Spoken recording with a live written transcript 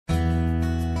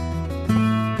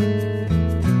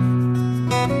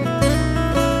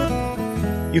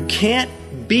You can't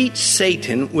beat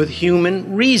Satan with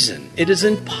human reason. It is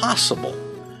impossible.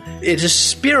 It is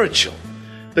spiritual.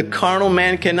 The carnal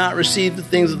man cannot receive the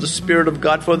things of the Spirit of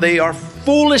God, for they are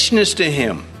foolishness to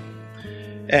him.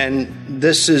 And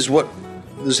this is what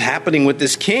is happening with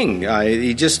this king.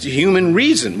 He just human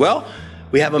reason. Well,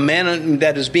 we have a man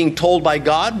that is being told by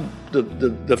God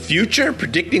the future,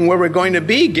 predicting where we're going to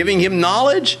be, giving him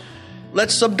knowledge.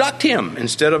 Let's subduct him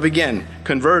instead of, again,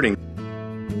 converting.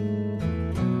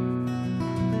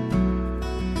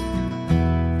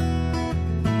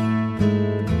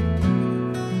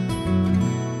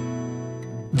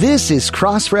 This is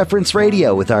Cross-Reference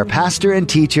Radio with our pastor and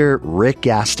teacher, Rick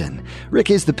Gaston.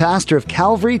 Rick is the pastor of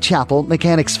Calvary Chapel,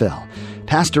 Mechanicsville.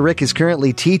 Pastor Rick is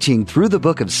currently teaching through the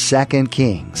book of 2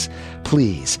 Kings.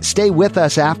 Please stay with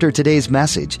us after today's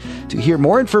message to hear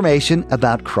more information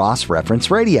about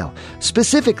Cross-Reference Radio,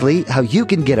 specifically how you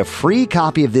can get a free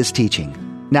copy of this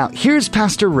teaching. Now, here's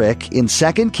Pastor Rick in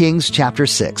 2 Kings chapter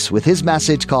 6 with his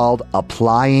message called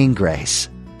Applying Grace.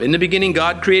 In the beginning,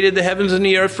 God created the heavens and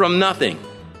the earth from nothing.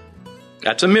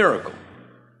 That's a miracle.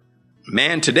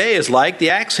 Man today is like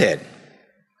the axe head.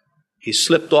 He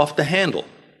slipped off the handle.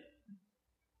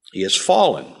 He has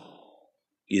fallen.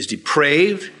 He is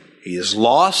depraved. He is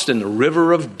lost in the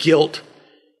river of guilt,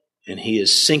 and he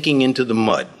is sinking into the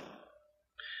mud.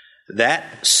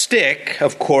 That stick,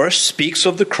 of course, speaks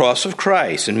of the cross of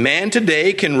Christ. And man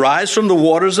today can rise from the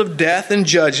waters of death and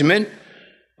judgment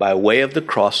by way of the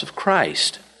cross of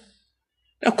Christ.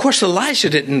 Now, of course, Elisha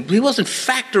he wasn't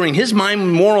factoring his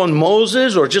mind more on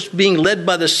Moses or just being led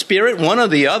by the Spirit, one or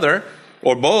the other,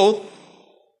 or both.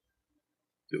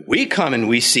 We come and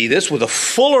we see this with a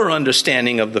fuller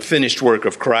understanding of the finished work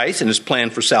of Christ and his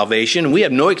plan for salvation, and we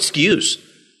have no excuse.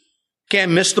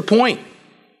 Can't miss the point.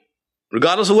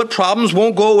 Regardless of what problems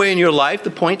won't go away in your life, the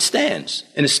point stands,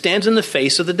 and it stands in the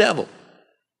face of the devil.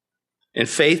 And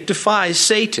faith defies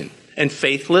Satan, and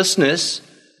faithlessness,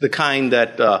 the kind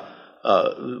that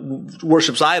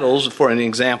worships idols, for an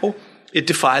example, it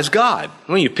defies God.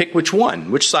 Well, you pick which one.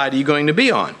 Which side are you going to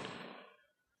be on?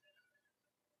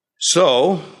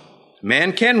 So,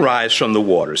 man can rise from the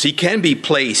waters. He can be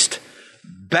placed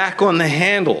back on the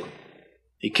handle.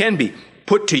 He can be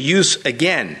put to use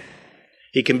again.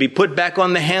 He can be put back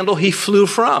on the handle he flew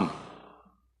from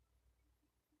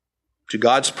to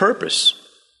God's purpose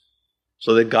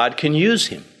so that God can use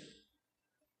him.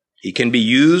 He can be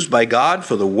used by God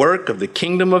for the work of the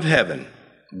kingdom of heaven.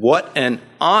 What an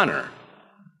honor.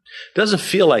 Doesn't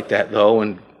feel like that, though,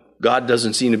 and God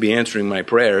doesn't seem to be answering my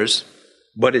prayers,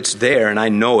 but it's there, and I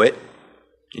know it,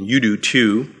 and you do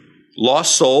too.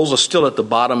 Lost souls are still at the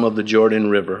bottom of the Jordan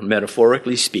River,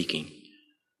 metaphorically speaking.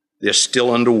 They're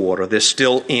still underwater. They're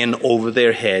still in over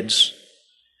their heads,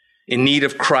 in need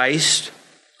of Christ,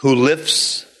 who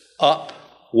lifts up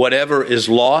whatever is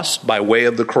lost by way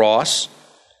of the cross.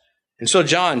 And so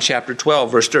John chapter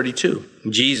 12, verse 32,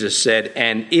 Jesus said,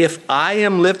 "And if I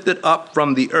am lifted up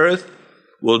from the earth,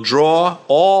 will draw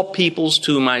all peoples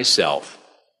to myself."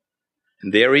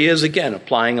 And there he is again,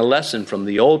 applying a lesson from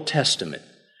the Old Testament.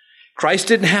 Christ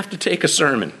didn't have to take a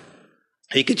sermon.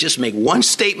 He could just make one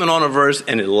statement on a verse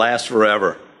and it lasts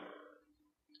forever.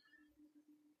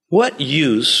 What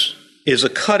use is a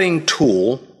cutting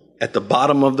tool at the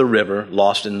bottom of the river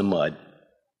lost in the mud?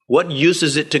 What use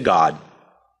is it to God?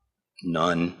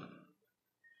 None.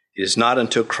 It is not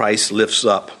until Christ lifts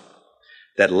up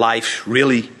that life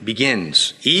really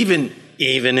begins, even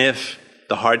if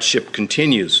the hardship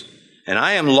continues. And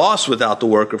I am lost without the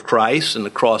work of Christ and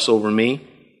the cross over me.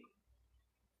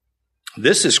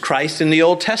 This is Christ in the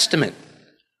Old Testament.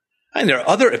 And there are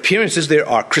other appearances. There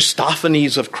are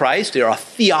Christophanies of Christ. There are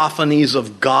theophanies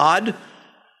of God.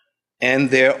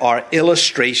 And there are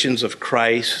illustrations of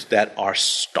Christ that are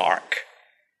stark.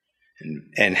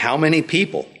 And how many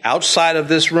people outside of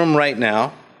this room right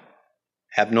now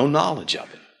have no knowledge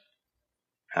of it?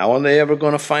 How are they ever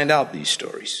going to find out these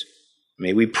stories?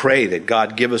 May we pray that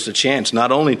God give us a chance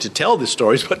not only to tell the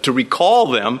stories, but to recall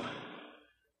them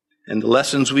and the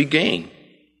lessons we gain.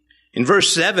 In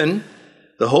verse 7,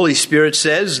 the Holy Spirit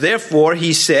says, "Therefore,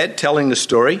 he said," telling the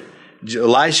story,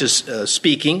 Elisha's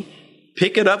speaking,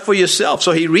 "pick it up for yourself."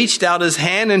 So he reached out his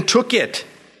hand and took it.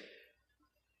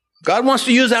 God wants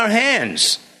to use our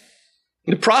hands.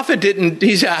 The prophet didn't,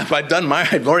 he said,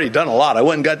 I've already done a lot. I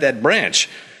went and got that branch.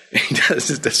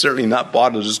 That's certainly not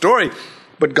part of the story.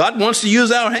 But God wants to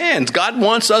use our hands. God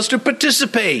wants us to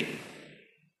participate.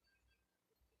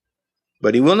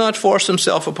 But he will not force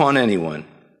himself upon anyone.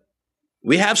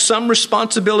 We have some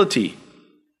responsibility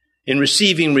in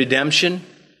receiving redemption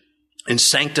and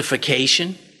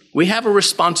sanctification. We have a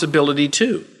responsibility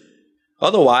too.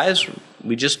 Otherwise,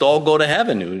 we just all go to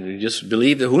heaven. We just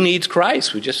believe that who needs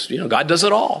Christ? We just, God does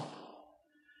it all.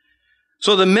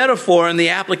 So the metaphor and the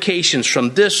applications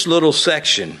from this little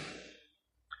section.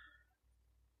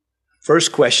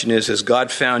 First question is, has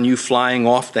God found you flying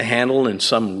off the handle in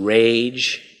some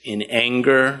rage, in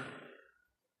anger?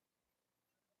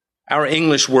 Our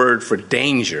English word for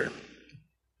danger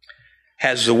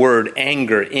has the word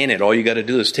anger in it. All you got to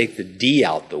do is take the D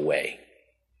out the way.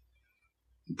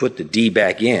 Put the D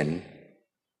back in,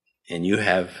 and you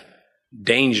have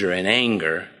danger and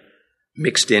anger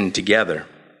mixed in together.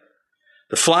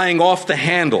 The flying off the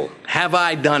handle. Have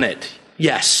I done it?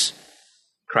 Yes.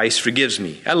 Christ forgives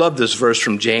me. I love this verse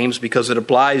from James because it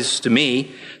applies to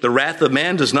me. The wrath of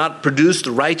man does not produce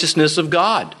the righteousness of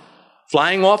God.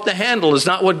 Flying off the handle is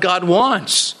not what God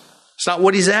wants. It's not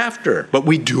what he's after, but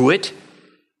we do it.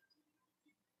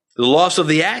 The loss of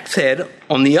the axe head,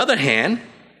 on the other hand,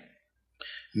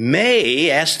 may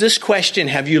ask this question: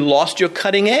 have you lost your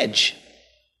cutting edge?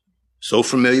 So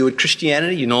familiar with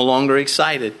Christianity, you're no longer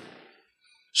excited.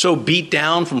 So beat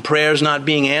down from prayers not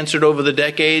being answered over the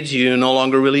decades, you no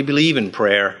longer really believe in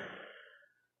prayer.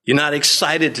 You're not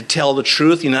excited to tell the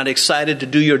truth. You're not excited to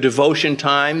do your devotion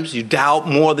times. You doubt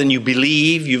more than you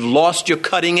believe. You've lost your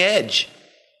cutting edge.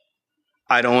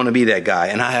 I don't want to be that guy,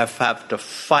 and I have to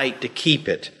fight to keep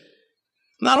it.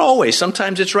 Not always.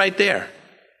 Sometimes it's right there.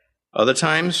 Other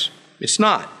times, it's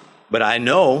not. But I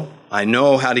know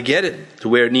how to get it to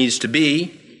where it needs to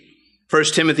be. 1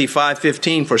 Timothy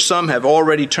 5:15, for some have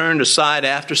already turned aside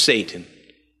after Satan.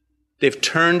 They've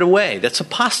turned away. That's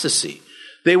apostasy.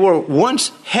 They were once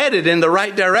headed in the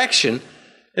right direction,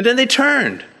 and then they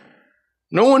turned.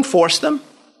 No one forced them.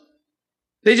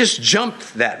 They just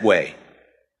jumped that way.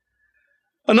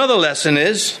 Another lesson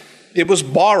is, it was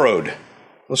borrowed.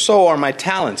 Well, so are my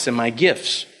talents and my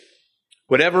gifts.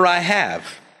 Whatever I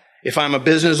have, if I'm a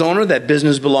business owner, that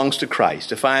business belongs to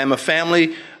Christ. If I am a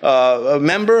family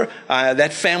member,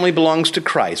 that family belongs to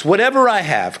Christ. Whatever I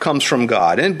have comes from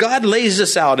God. And God lays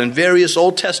this out in various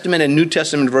Old Testament and New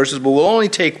Testament verses, but we'll only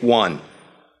take one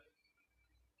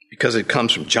because it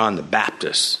comes from John the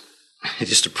Baptist.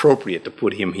 It's just appropriate to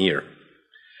put him here.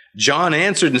 John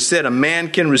answered and said, a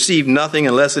man can receive nothing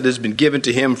unless it has been given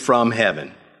to him from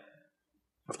heaven.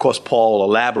 Of course, Paul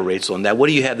elaborates on that. What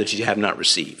do you have that you have not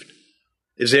received?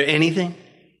 Is there anything?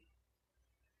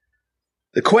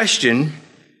 The question,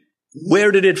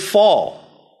 where did it fall?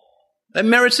 That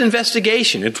merits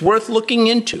investigation. It's worth looking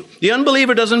into. The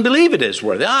unbeliever doesn't believe it is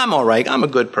worth it. I'm all right. I'm a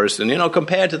good person.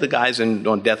 Compared to the guys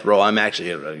on death row, I'm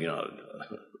actually a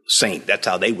saint. That's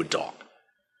how they would talk.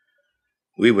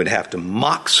 We would have to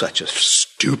mock such a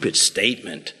stupid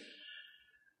statement.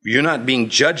 You're not being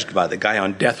judged by the guy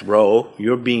on death row.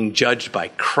 You're being judged by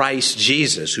Christ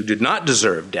Jesus, who did not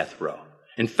deserve death row.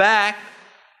 In fact,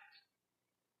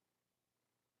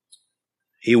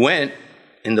 he went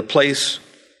in the place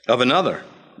of another,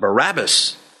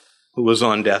 Barabbas, who was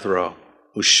on death row,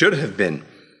 who should have been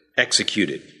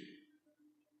executed.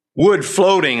 Wood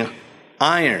floating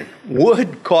iron,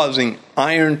 wood causing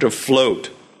iron to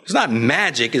float. It's not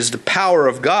magic, it's the power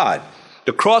of God.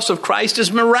 The cross of Christ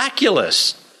is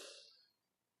miraculous.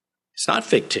 It's not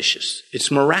fictitious,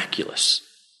 it's miraculous.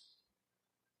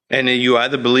 And you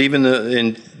either believe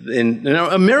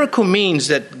a miracle means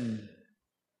that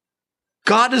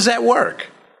God is at work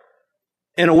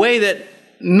in a way that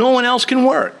no one else can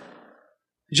work.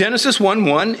 Genesis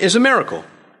 1:1 is a miracle.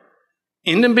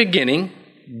 In the beginning,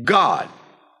 God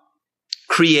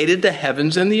created the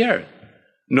heavens and the earth.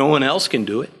 No one else can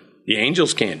do it. The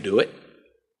angels can't do it.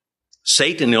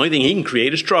 Satan, the only thing he can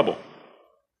create is trouble.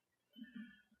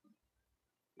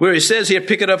 Where he says here,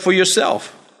 pick it up for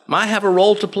yourself. I have a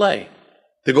role to play,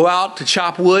 to go out, to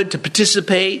chop wood, to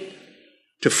participate,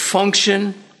 to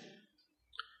function,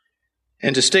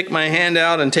 and to stick my hand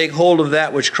out and take hold of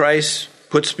that which Christ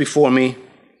puts before me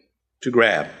to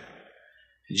grab.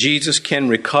 Jesus can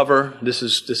recover. This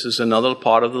is another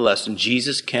part of the lesson.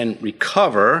 Jesus can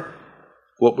recover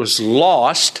what was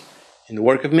lost in the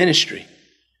work of ministry.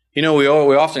 We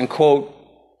often quote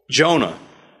Jonah,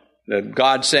 that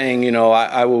God saying,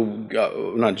 I will,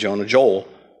 not Jonah, Joel,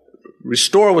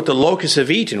 restore what the locusts have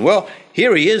eaten. Well,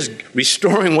 here he is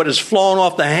restoring what has flown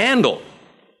off the handle.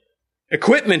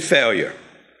 Equipment failure.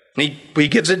 He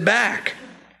gives it back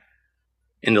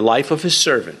in the life of his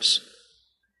servants.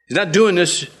 He's not doing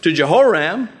this to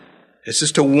Jehoram. This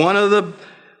is to one of the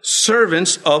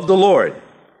servants of the Lord.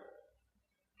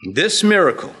 This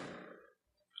miracle,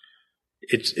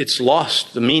 it's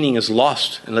lost. The meaning is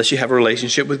lost unless you have a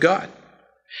relationship with God.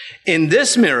 In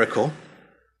this miracle,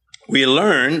 we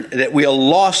learn that we are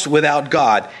lost without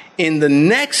God. In the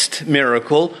next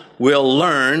miracle, we'll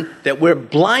learn that we're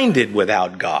blinded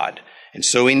without God. And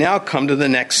so we now come to the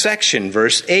next section,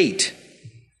 verse 8.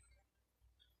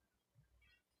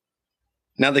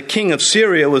 Now the king of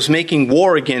Syria was making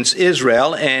war against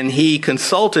Israel, and he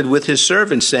consulted with his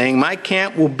servants, saying, my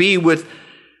camp will be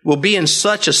in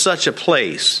such a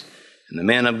place. And the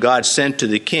man of God sent to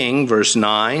the king, verse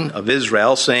 9, of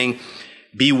Israel, saying,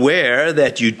 beware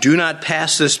that you do not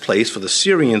pass this place, for the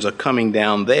Syrians are coming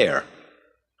down there.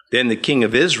 Then the king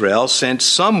of Israel sent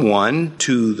someone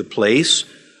to the place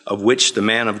of which the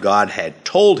man of God had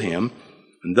told him,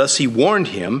 and thus he warned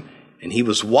him, and he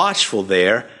was watchful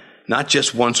there, not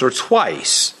just once or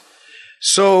twice.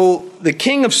 So the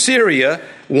king of Syria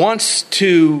wants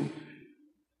to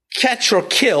catch and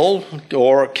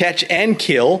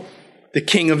kill the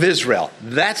king of Israel.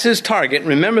 That's his target.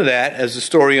 Remember that as the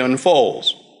story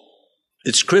unfolds.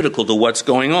 It's critical to what's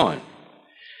going on.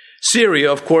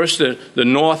 Syria, of course, the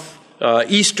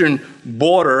northeastern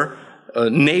border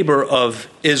neighbor of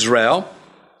Israel,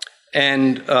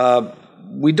 and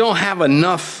we don't have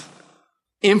enough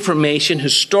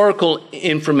historical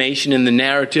information in the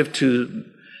narrative to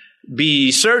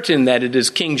be certain that it is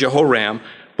King Jehoram,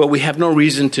 but we have no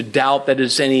reason to doubt that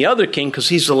it's any other king, because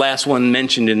he's the last one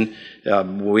mentioned in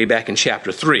way back in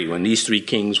chapter 3, when these three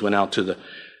kings went out to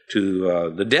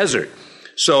the desert.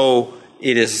 So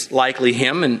it is likely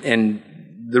him, and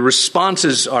the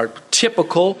responses are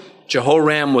typical.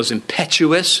 Jehoram was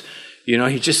impetuous.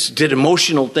 He just did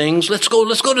emotional things. Let's go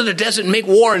to the desert and make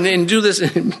war and then do this.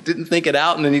 And didn't think it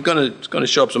out, and then he's going to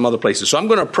show up some other places. So I'm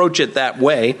going to approach it that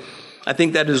way. I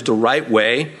think that is the right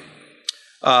way.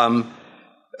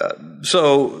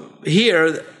 So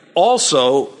here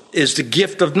also is the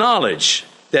gift of knowledge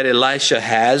that Elisha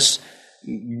has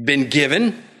been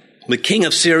given. The king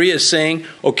of Syria is saying,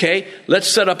 okay, let's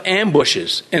set up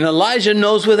ambushes. And Elijah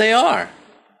knows where they are.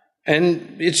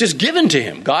 And it's just given to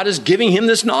him. God is giving him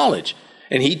this knowledge.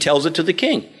 And he tells it to the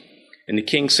king. And the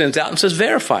king sends out and says,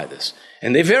 verify this.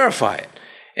 And they verify it.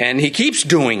 And he keeps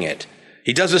doing it.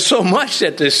 He does it so much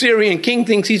that the Syrian king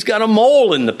thinks he's got a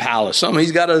mole in the palace.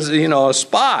 He's got a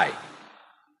spy.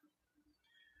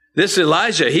 This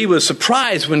Elijah, he was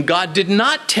surprised when God did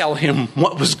not tell him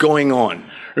what was going on.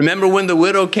 Remember when the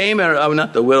widow came,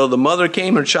 the mother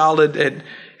came, her child had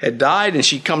died, and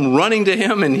she come running to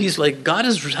him, and he's like, God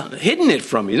has hidden it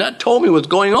from me, not told me what's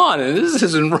going on, and this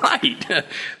isn't right.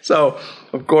 So,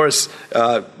 of course,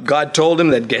 God told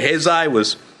him that Gehazi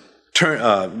went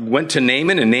to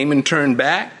Naaman, and Naaman turned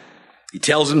back. He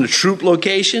tells him the troop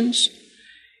locations.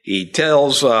 He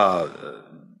tells, we'll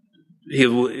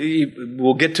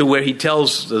get to where he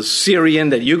tells the Syrian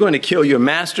that you're going to kill your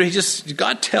master.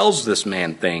 God tells this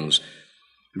man things.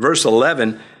 Verse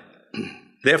 11,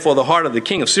 therefore the heart of the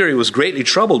king of Syria was greatly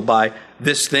troubled by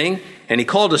this thing, and he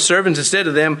called his servants and said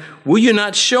to them, will you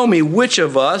not show me which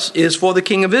of us is for the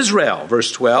king of Israel?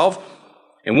 Verse 12,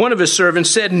 and one of his servants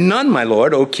said, none, my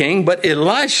lord, O king, but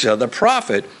Elisha, the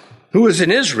prophet, who is in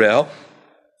Israel,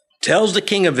 tells the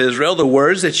king of Israel the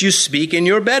words that you speak in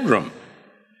your bedroom.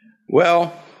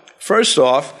 Well, first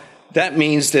off, that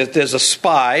means that there's a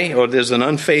spy or there's an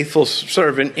unfaithful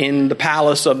servant in the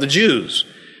palace of the Jews.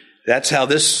 That's how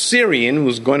this Syrian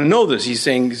was going to know this. He's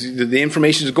saying the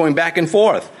information is going back and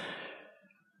forth.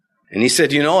 And he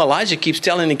said, Elijah keeps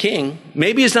telling the king,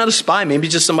 maybe it's not a spy, maybe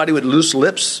it's just somebody with loose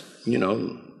lips,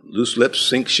 loose lips,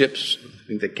 sink ships. I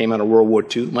think that came out of World War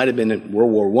II. Might have been in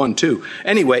World War I, too.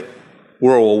 Anyway,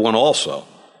 World War I also.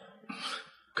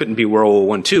 Couldn't be World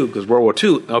War I, too, because World War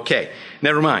II, okay,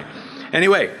 never mind.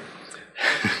 Anyway,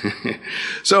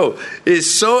 so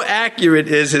it's so accurate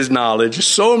is his knowledge,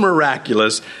 so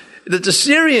miraculous, that the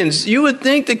Syrians, you would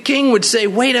think the king would say,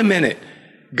 wait a minute,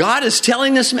 God is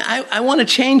telling this man, I want to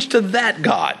change to that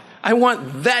God. I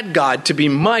want that God to be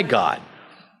my God.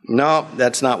 No,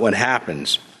 that's not what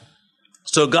happens.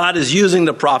 So God is using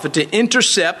the prophet to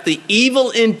intercept the evil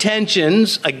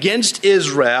intentions against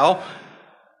Israel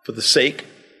for the sake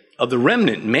of the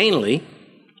remnant mainly,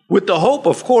 with the hope,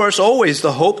 of course, always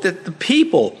the hope that the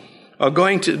people are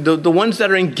going to, the ones that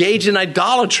are engaged in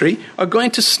idolatry are going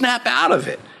to snap out of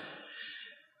it.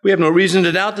 We have no reason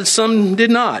to doubt that some did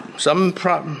not. Some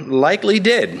likely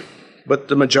did, but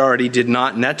the majority did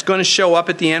not, and that's going to show up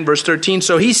at the end, verse 13.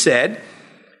 So he said,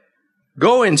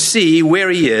 go and see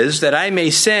where he is, that I may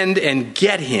send and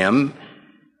get him.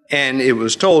 And it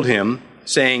was told him,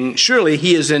 saying, surely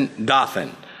he is in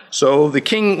Dothan. So the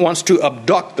king wants to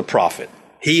abduct the prophet.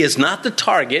 He is not the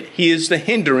target. He is the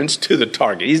hindrance to the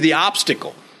target. He's the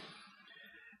obstacle.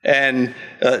 And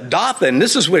Dothan,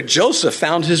 this is where Joseph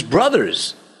found his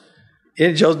brothers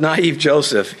Naive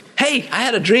Joseph, hey, I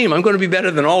had a dream. I'm going to be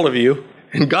better than all of you,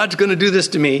 and God's going to do this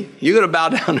to me. You're going to bow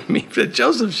down to me. But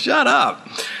Joseph, shut up.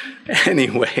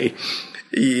 Anyway,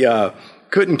 he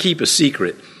couldn't keep a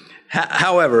secret.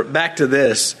 However, back to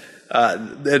this.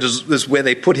 This is where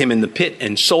they put him in the pit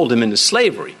and sold him into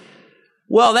slavery.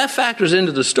 Well, that factors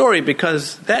into the story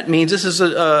because that means this is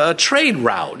a trade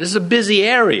route. This is a busy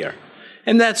area.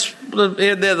 And that's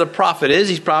where the prophet is.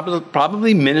 He's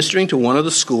probably ministering to one of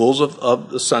the schools of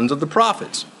the sons of the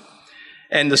prophets.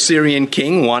 And the Syrian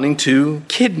king wanting to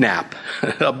kidnap,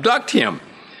 abduct him.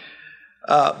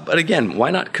 But again,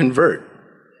 why not convert?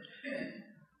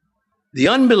 The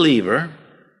unbeliever,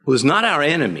 who is not our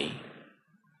enemy,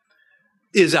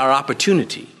 is our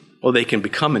opportunity. Well, they can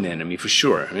become an enemy for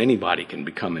sure. Anybody can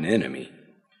become an enemy.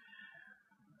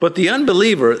 But the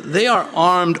unbeliever, they are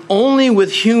armed only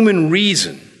with human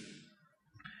reason.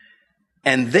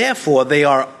 And therefore, they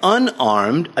are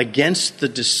unarmed against the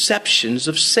deceptions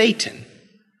of Satan.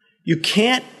 You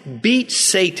can't beat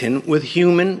Satan with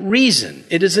human reason.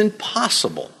 It is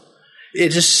impossible.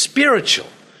 It is spiritual.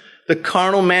 The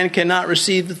carnal man cannot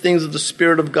receive the things of the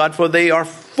Spirit of God, for they are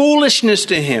foolishness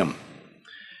to him.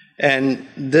 And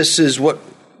this is what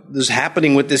is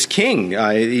happening with this king.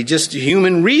 He just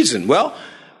human reason. Well,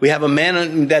 we have a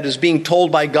man that is being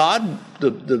told by God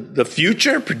the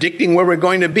future, predicting where we're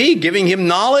going to be, giving him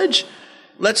knowledge.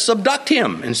 Let's abduct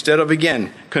him instead of,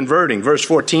 again, converting. Verse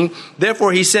 14,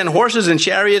 therefore he sent horses and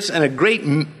chariots and a great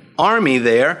army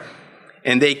there,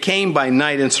 and they came by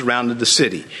night and surrounded the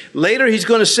city. Later he's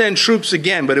going to send troops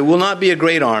again, but it will not be a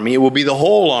great army. It will be the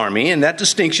whole army, and that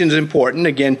distinction is important,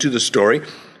 again, to the story.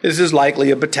 This is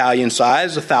likely a battalion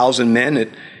size, 1,000 men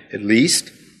at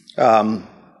least.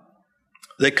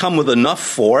 They come with enough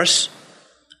force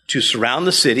to surround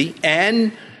the city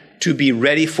and to be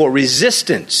ready for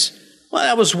resistance. Well,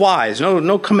 that was wise.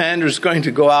 No commander is going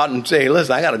to go out and say,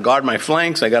 listen, I got to guard my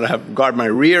flanks, I got to guard my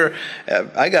rear,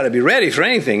 I got to be ready for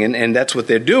anything, and that's what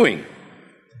they're doing.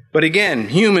 But again,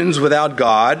 humans without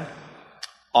God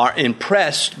are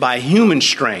impressed by human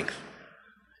strength.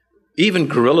 Even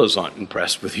gorillas aren't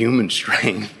impressed with human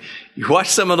strength. You watch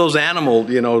some of those animal,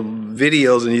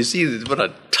 videos, and you see what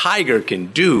a tiger can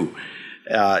do.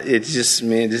 It's just,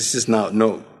 man, it's just not.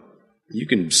 No, you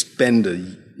can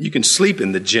sleep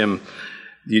in the gym.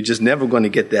 You're just never going to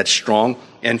get that strong.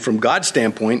 And from God's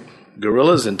standpoint,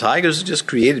 gorillas and tigers are just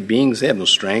created beings. They have no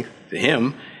strength to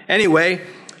Him. Anyway,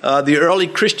 the early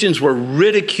Christians were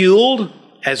ridiculed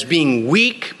as being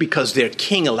weak because their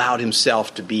king allowed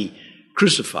himself to be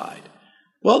crucified.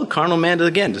 Well, the carnal man,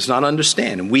 again, does not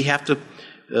understand, and we have to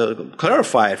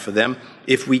clarify it for them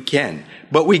if we can.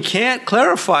 But we can't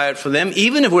clarify it for them,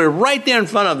 even if we're right there in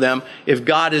front of them, if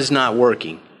God is not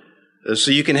working.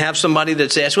 So you can have somebody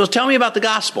that says, well, tell me about the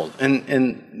gospel,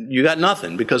 and you got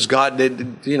nothing, because God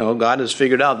has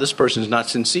figured out this person's not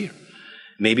sincere.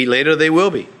 Maybe later they will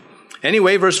be.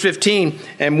 Anyway, verse 15,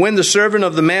 and when the servant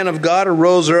of the man of God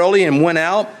arose early and went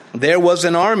out, there was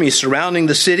an army surrounding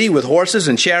the city with horses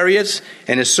and chariots,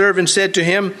 and his servant said to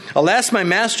him, alas, my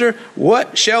master,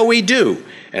 what shall we do?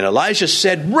 And Elisha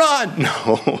said, run!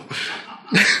 No.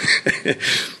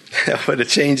 That would have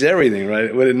changed everything,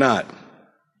 right? Would it not?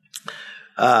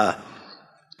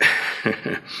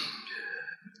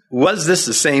 Was this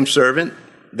the same servant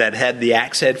that had the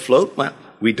axe head float? Well,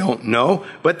 we don't know.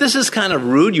 But this is kind of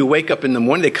rude. You wake up in the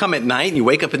morning. They come at night, and you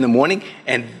wake up in the morning,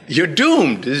 and you're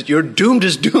doomed. You're doomed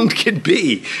as doomed could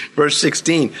be. Verse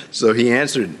 16. So he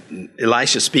answered,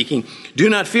 Elisha speaking, do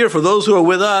not fear, for those who are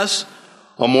with us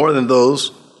are more than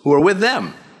those who are with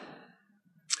them.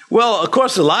 Well, of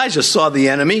course, Elijah saw the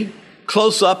enemy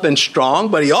close up and strong,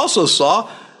 but he also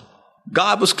saw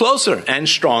God was closer and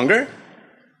stronger.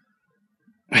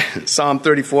 Psalm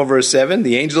 34, verse 7,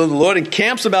 the angel of the Lord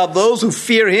encamps about those who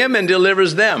fear him and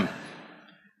delivers them.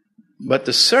 But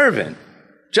the servant,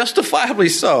 justifiably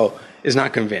so, is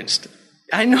not convinced.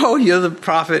 I know you're the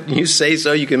prophet and you say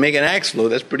so, you can make an axe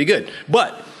float, that's pretty good.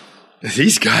 But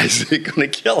these guys are going to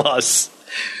kill us.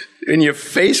 When you're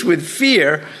faced with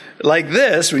fear like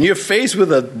this, when you're faced with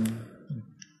a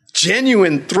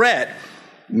genuine threat,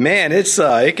 man,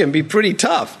 it can be pretty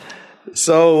tough.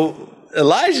 So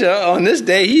Elijah, on this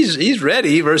day, he's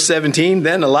ready. Verse 17,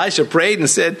 then Elisha prayed and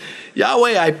said,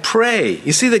 Yahweh, I pray.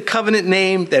 You see the covenant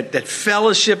name, that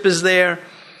fellowship is there.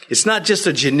 It's not just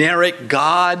a generic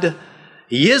God.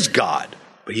 He is God,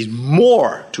 but he's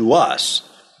more to us.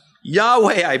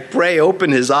 Yahweh, I pray,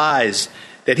 open his eyes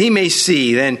that he may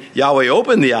see. Then Yahweh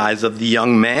opened the eyes of the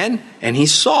young man, and he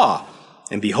saw.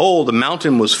 And behold, the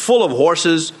mountain was full of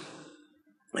horses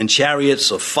and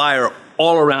chariots of fire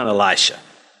all around Elisha.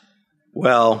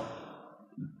 Well,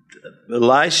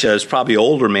 Elisha is probably an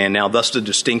older man now, thus the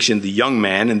distinction, the young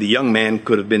man, and the young man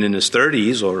could have been in his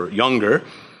 30s or younger.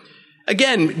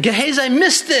 Again, Gehazi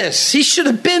missed this. He should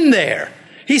have been there.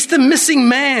 He's the missing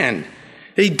man.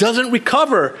 He doesn't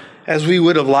recover as we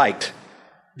would have liked.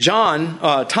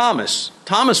 Thomas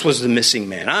was the missing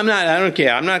man. I don't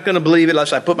care. I'm not going to believe it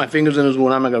unless I put my fingers in his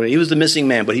wound. I'm not going to. He was the missing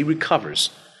man, but he recovers.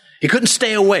 He couldn't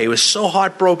stay away. He was so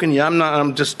heartbroken.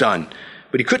 I'm just done.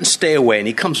 But he couldn't stay away, and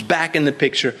he comes back in the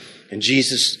picture, and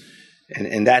Jesus,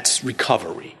 and that's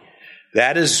recovery.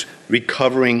 That is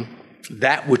recovering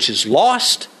that which is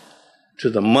lost to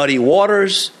the muddy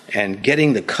waters and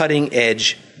getting the cutting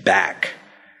edge back.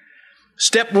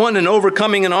 Step one in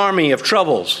overcoming an army of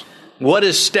troubles. What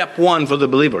is step one for the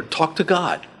believer? Talk to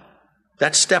God.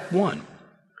 That's step one.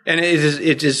 And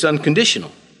it is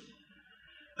unconditional.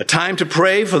 A time to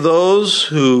pray for those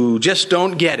who just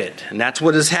don't get it. And that's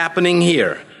what is happening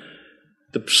here.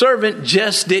 The servant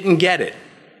just didn't get it.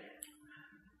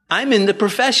 I'm in the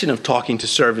profession of talking to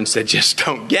servants that just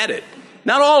don't get it.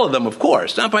 Not all of them, of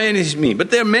course, not by any means,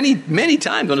 but there are many, many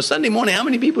times on a Sunday morning, how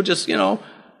many people just,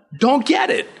 don't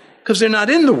get it because they're not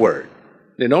in the Word.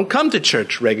 They don't come to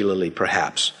church regularly,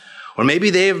 perhaps. Or maybe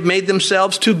they have made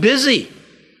themselves too busy.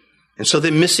 And so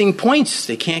they're missing points.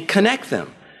 They can't connect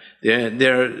them.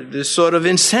 They're sort of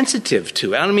insensitive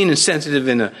to it. I don't mean insensitive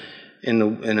in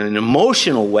an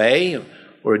emotional way,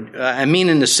 or I mean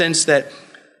in the sense that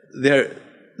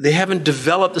they haven't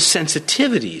developed the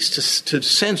sensitivities to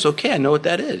sense, okay, I know what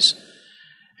that is.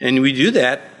 And we do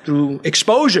that through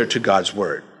exposure to God's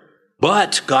Word.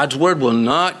 But God's Word will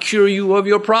not cure you of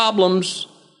your problems,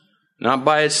 not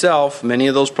by itself. Many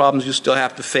of those problems you still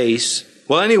have to face.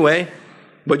 Well, anyway,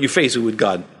 but you face it with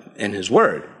God and His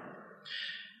Word.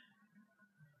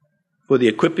 For the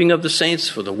equipping of the saints,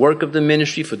 for the work of the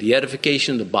ministry, for the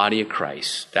edification of the body of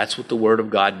Christ. That's what the Word of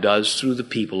God does through the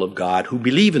people of God who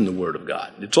believe in the Word of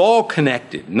God. It's all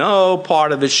connected. No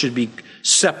part of it should be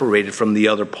separated from the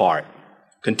other part.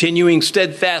 Continuing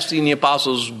steadfastly in the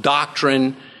apostles'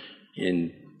 doctrine,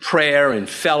 in prayer and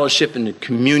fellowship and the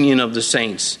communion of the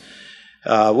saints.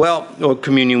 Or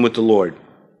communion with the Lord.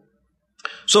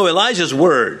 So Elijah's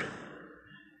word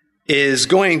is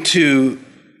going to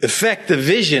affect the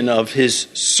vision of his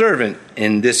servant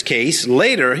in this case.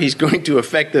 Later, he's going to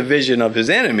affect the vision of his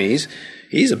enemies.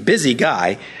 He's a busy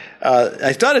guy.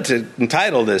 I started to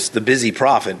entitle this The Busy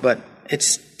Prophet, but it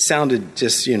sounded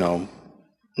just,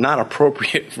 not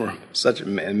appropriate for such a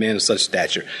man of such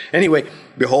stature. Anyway,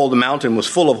 behold, the mountain was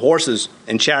full of horses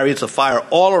and chariots of fire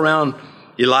all around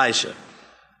Elisha.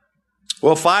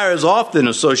 Well, fire is often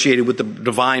associated with the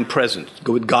divine presence,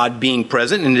 with God being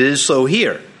present, and it is so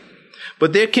here.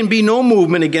 But there can be no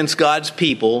movement against God's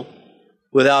people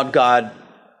without God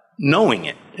knowing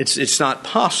it. It's not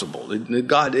possible.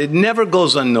 It never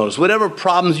goes unnoticed. Whatever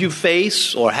problems you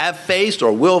face or have faced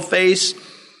or will face,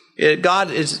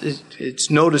 God it's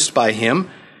noticed by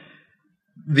Him.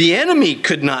 The enemy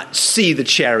could not see the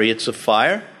chariots of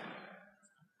fire.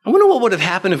 I wonder what would have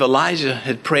happened if Elijah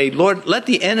had prayed, Lord, let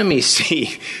the enemy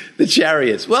see the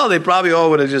chariots. Well, they probably all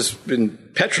would have just been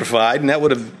petrified, and that would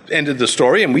have ended the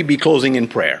story, and we'd be closing in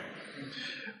prayer.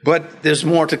 But there's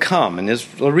more to come, and there's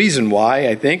a reason why,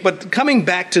 I think. But coming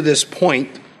back to this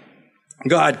point,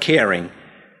 God caring,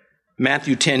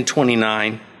 Matthew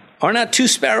 10:29, are not 2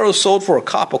 sparrows sold for a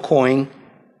copper coin,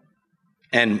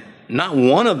 and not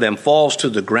one of them falls to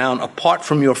the ground apart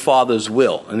from your Father's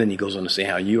will? And then he goes on to say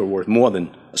how you are worth more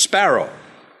than a sparrow.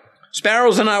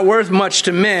 Sparrows are not worth much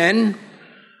to men,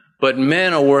 but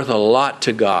men are worth a lot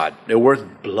to God. They're worth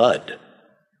blood,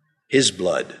 His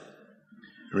blood.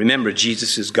 Remember,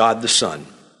 Jesus is God the Son.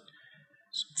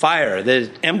 Fire, the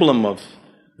emblem of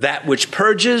that which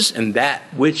purges and that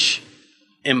which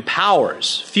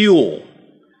empowers, fuel.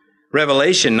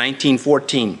 Revelation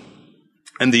 19:14.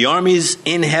 And the armies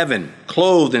in heaven,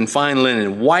 clothed in fine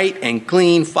linen, white and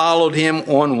clean, followed him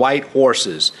on white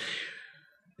horses.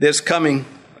 There's coming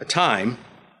a time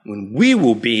when we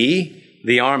will be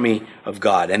the army of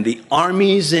God and the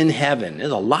armies in heaven.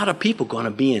 There's a lot of people going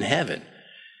to be in heaven.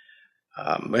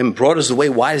 And broad is the way,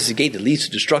 wide is the gate that leads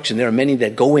to destruction. There are many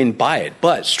that go in by it.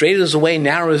 But straight is the way,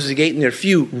 narrow is the gate, and there are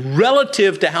few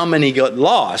relative to how many got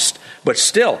lost. But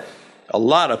still, a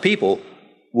lot of people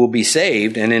will be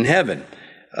saved and in heaven.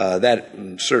 That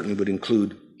certainly would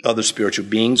include other spiritual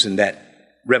beings in that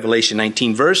Revelation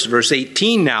 19 verse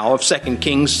 18 now of 2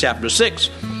 Kings chapter 6.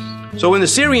 So when the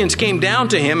Syrians came down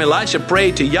to him, Elisha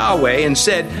prayed to Yahweh and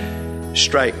said,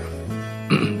 strike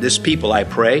this people, I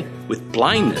pray, with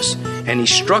blindness. And he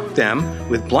struck them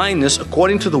with blindness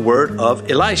according to the word of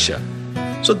Elisha.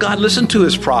 So God listened to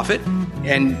his prophet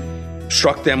and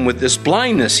struck them with this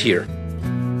blindness here.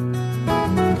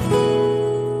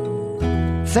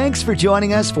 Thanks for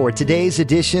joining us for today's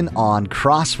edition on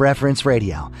Cross Reference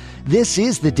Radio. This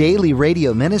is the daily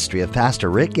radio ministry of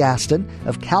Pastor Rick Gaston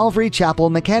of Calvary Chapel,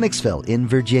 Mechanicsville in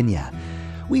Virginia.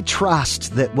 We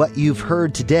trust that what you've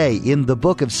heard today in the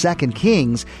book of 2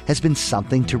 Kings has been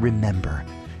something to remember.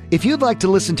 If you'd like to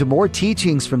listen to more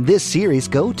teachings from this series,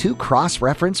 go to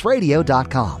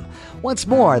crossreferenceradio.com. Once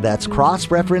more, that's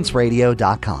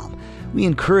crossreferenceradio.com. We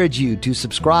encourage you to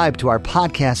subscribe to our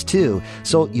podcast too,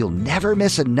 so you'll never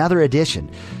miss another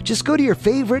edition. Just go to your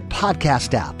favorite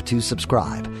podcast app to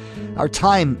subscribe. Our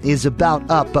time is about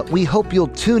up, but we hope you'll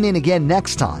tune in again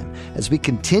next time as we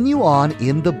continue on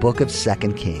in the book of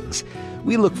 2 Kings.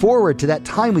 We look forward to that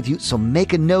time with you, so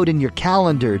make a note in your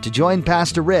calendar to join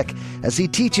Pastor Rick as he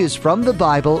teaches from the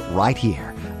Bible right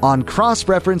here on Cross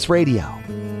Reference Radio.